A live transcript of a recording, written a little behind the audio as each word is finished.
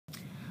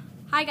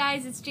Hi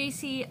guys, it's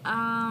JC,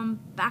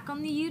 back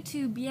on the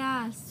YouTube,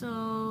 yeah,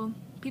 so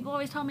people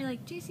always tell me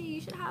like, JC,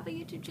 you should have a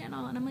YouTube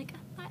channel, and I'm like,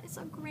 that is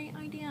a great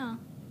idea,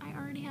 I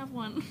already have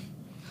one,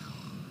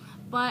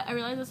 but I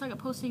realized I suck at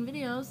posting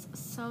videos,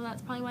 so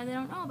that's probably why they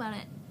don't know about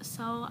it,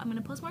 so I'm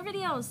gonna post more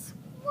videos,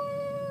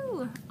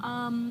 woo!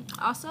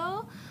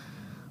 Also,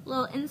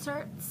 little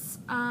inserts,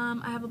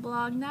 I have a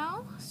blog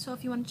now, so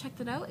if you want to check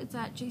that out, it's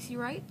at JC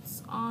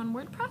Writes on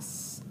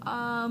WordPress.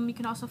 You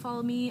can also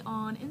follow me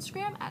on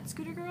Instagram at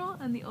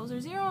ScooterGirl, and the O's are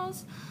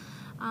zeros.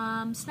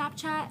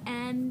 Snapchat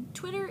and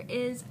Twitter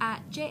is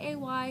at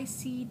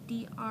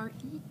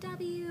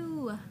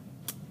JAYCDREW.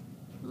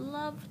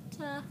 Love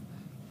to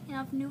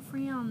have new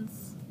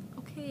friends.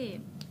 Okay.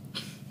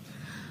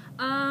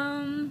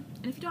 And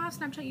if you don't have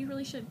Snapchat, you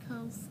really should,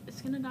 because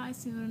it's gonna die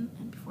soon,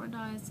 and before it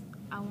dies,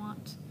 I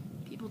want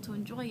people to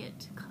enjoy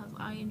it, because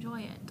I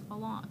enjoy it a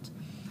lot.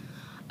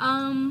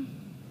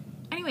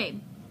 Anyway,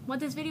 what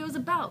this video is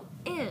about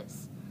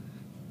is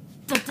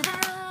a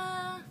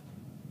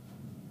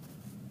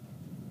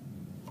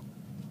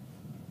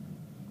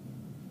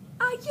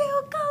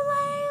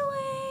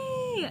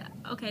ukulele!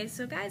 Okay,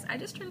 so guys, I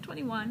just turned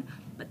 21,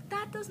 but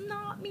that does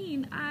not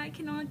mean I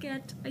cannot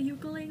get a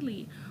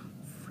ukulele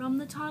from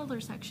the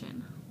toddler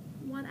section.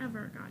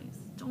 Whatever, guys,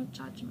 don't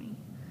judge me.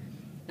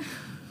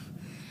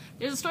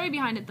 There's a story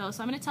behind it though,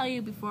 so I'm going to tell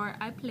you before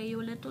I play you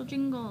a little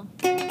jingle.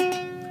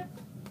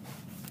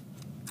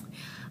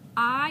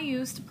 I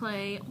used to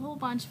play a whole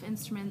bunch of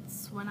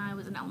instruments when I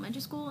was in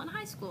elementary school and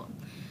high school.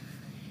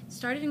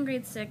 Started in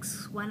grade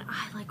 6 when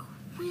I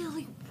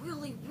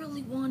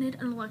really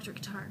wanted an electric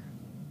guitar.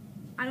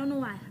 I don't know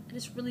why, I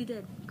just really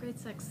did. Grade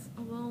 6,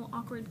 a little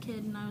awkward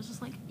kid, and I was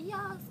just like,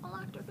 yes,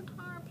 electric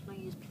guitar,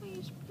 please,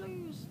 please,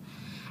 please.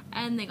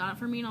 And they got it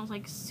for me and I was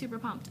like super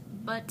pumped.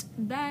 But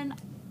then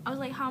I was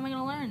like, how am I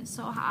gonna learn?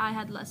 So I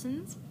had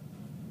lessons,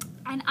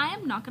 and I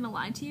am not gonna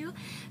lie to you,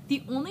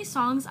 the only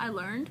songs I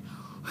learned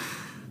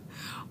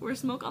were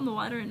Smoke on the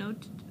Water and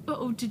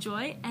Ode to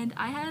Joy, and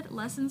I had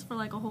lessons for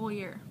like a whole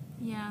year.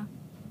 Yeah,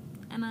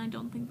 and I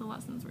don't think the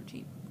lessons were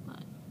cheap,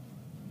 but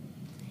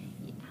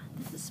yeah,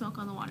 this is Smoke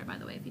on the Water, by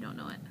the way, if you don't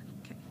know it.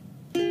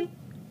 Okay.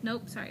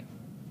 Nope, sorry.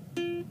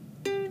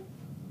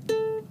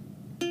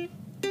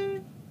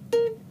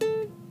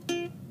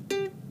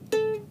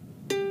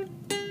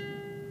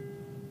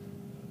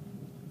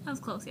 That was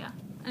close, yeah.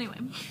 Anyway,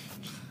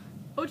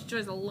 Ode to Joy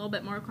is a little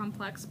bit more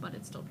complex, but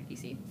it's still pretty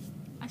easy.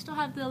 I still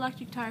have the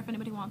electric guitar if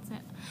anybody wants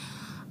it.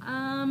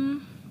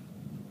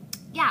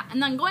 Yeah,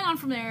 and then going on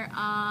from there,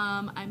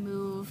 I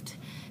moved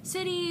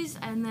cities,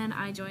 and then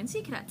I joined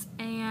Sea Cadets.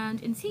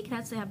 And in Sea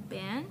Cadets, they have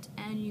band,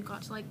 and you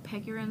got to like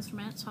pick your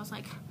instrument. So I was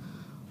like,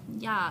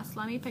 yes,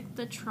 let me pick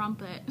the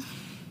trumpet.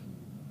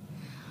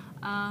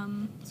 So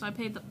I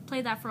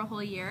played that for a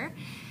whole year,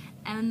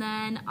 and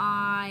then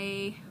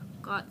I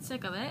got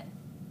sick of it,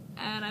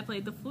 and I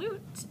played the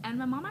flute, and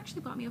my mom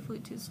actually bought me a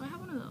flute too, so I have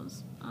one of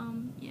those.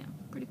 Yeah,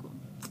 pretty cool.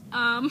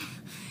 I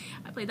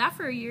played that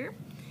for a year,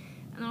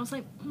 and I was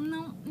like,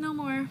 no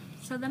more.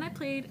 So then I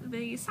played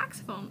the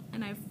saxophone,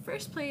 and I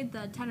first played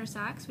the tenor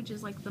sax, which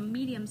is like the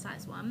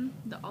medium-sized one.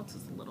 The alto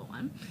is the little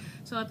one.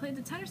 So I played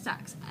the tenor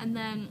sax, and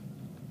then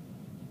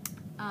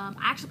I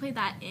actually played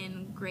that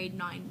in grade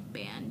 9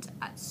 band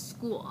at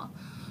school.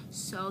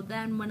 So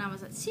then when I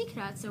was at Sea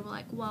Cadets, they were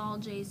like, well,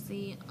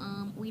 JC,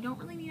 we don't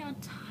really need a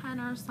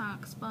tenor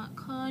sax, but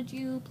could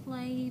you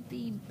play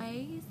the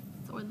bass?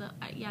 Or the,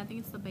 yeah, I think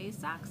it's the bass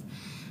sax.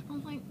 I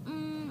was like,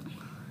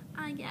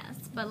 I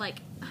guess. But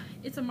like,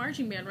 it's a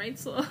marching band, right?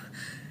 So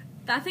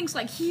that thing's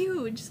like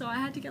huge. So I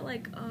had to get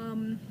like, I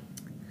don't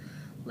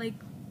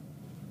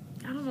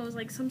know, it was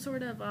like some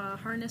sort of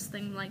harness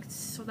thing, like,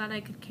 so that I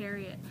could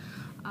carry it.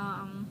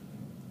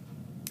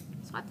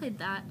 So I played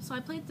that. So I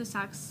played the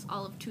sax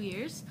all of 2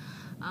 years,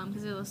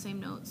 because they're the same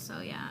notes, so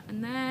yeah.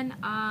 And then,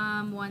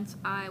 once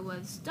I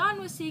was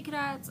done with Sea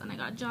Cadets and I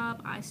got a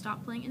job, I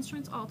stopped playing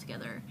instruments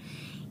altogether.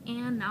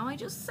 And now I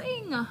just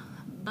sing.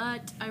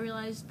 But I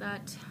realized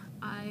that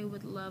I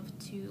would love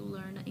to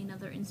learn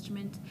another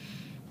instrument,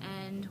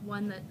 and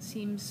one that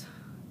seems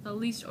the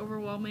least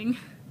overwhelming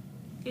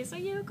is a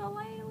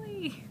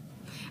ukulele.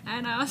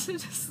 And I also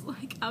just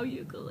like how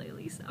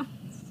ukulele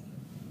sounds.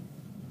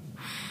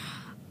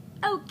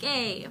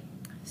 Okay,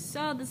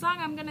 so the song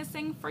I'm gonna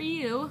sing for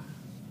you,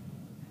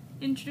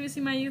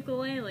 introducing my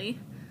ukulele,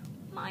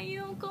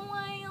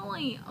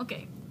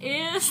 okay,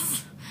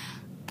 is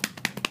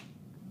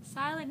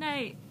Silent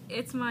Night.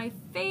 It's my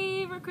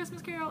favorite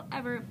Christmas carol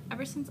ever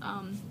since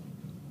I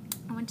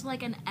went to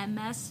like an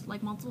MS,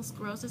 like multiple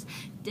sclerosis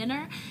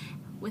dinner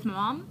with my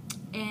mom,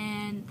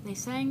 and they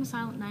sang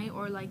Silent Night,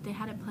 or like they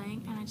had it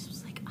playing, and I just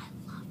was like, I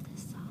love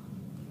this song.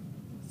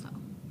 So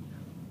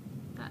yeah,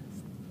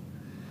 that's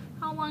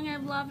how long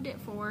I've loved it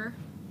for.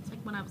 It's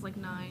like when I was like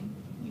 9,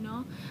 you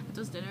know, at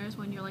those dinners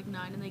when you're like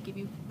 9 and they give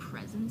you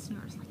presents and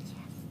you're just like, yes,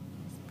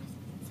 this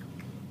present is so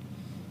good.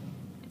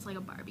 It's like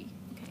a Barbie.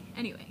 Okay,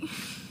 anyway.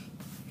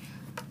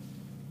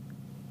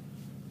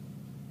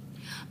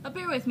 But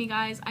bear with me,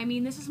 guys. I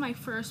mean, this is my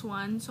first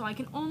one, so I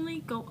can only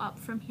go up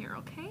from here,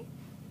 okay?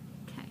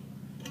 Okay.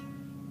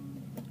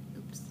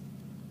 Oops.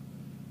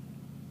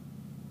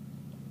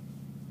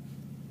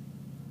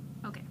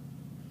 Okay.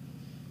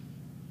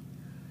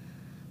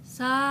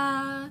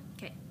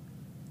 Okay.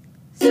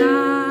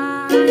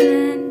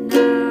 Silent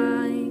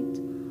night,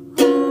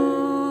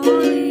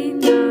 holy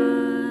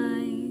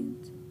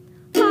night,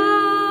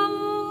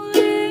 all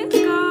is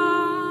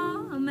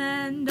calm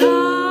and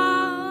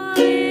all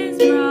is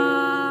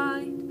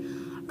bright.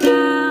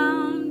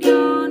 Round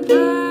yon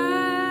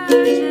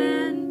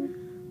virgin,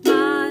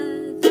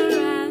 mother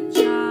and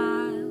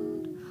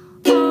child,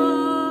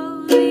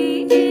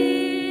 holy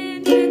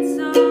infant,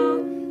 so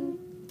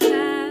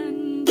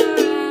tender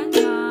and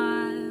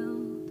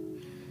mild.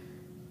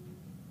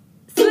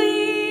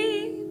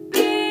 Sleep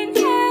in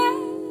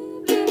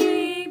heavenly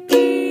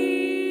peace.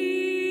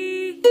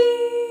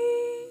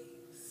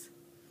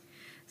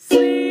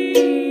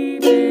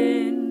 Sleep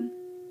in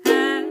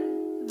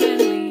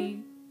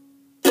heavenly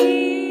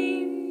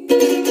peace.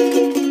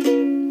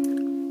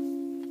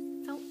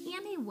 So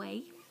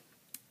anyway,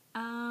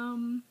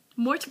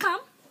 more to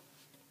come.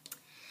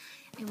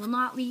 I will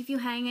not leave you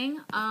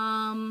hanging.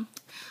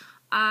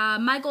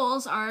 My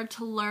goals are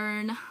to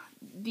learn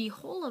the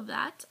whole of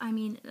that. I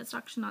mean, it's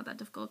actually not that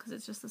difficult because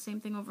it's just the same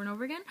thing over and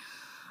over again.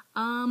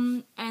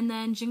 And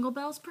then Jingle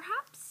Bells,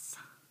 perhaps.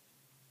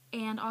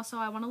 And also,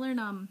 I want to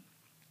learn,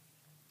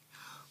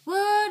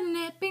 wouldn't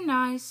it be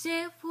nice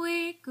if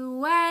we could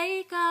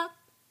wake up,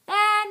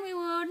 then we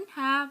wouldn't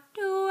have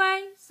to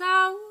wait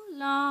so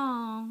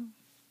long.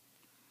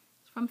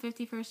 It's from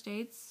 50 First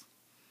Dates.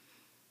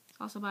 It's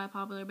also by a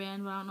popular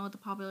band, but I don't know what the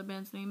popular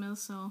band's name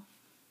is, so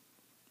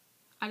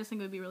I just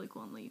think it would be really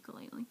cool on the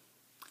ukulele.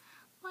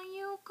 The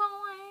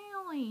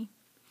ukulele.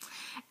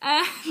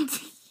 And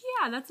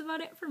yeah, that's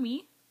about it for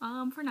me,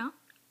 for now.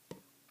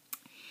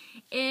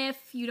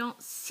 If you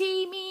don't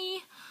see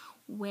me,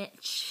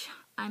 which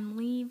I'm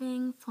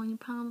leaving, so you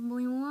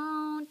probably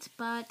won't,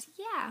 but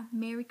yeah,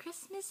 Merry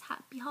Christmas,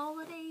 Happy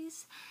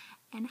Holidays,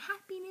 and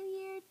Happy New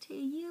Year to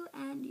you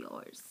and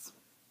yours.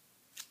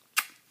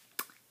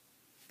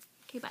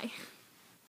 Okay, bye.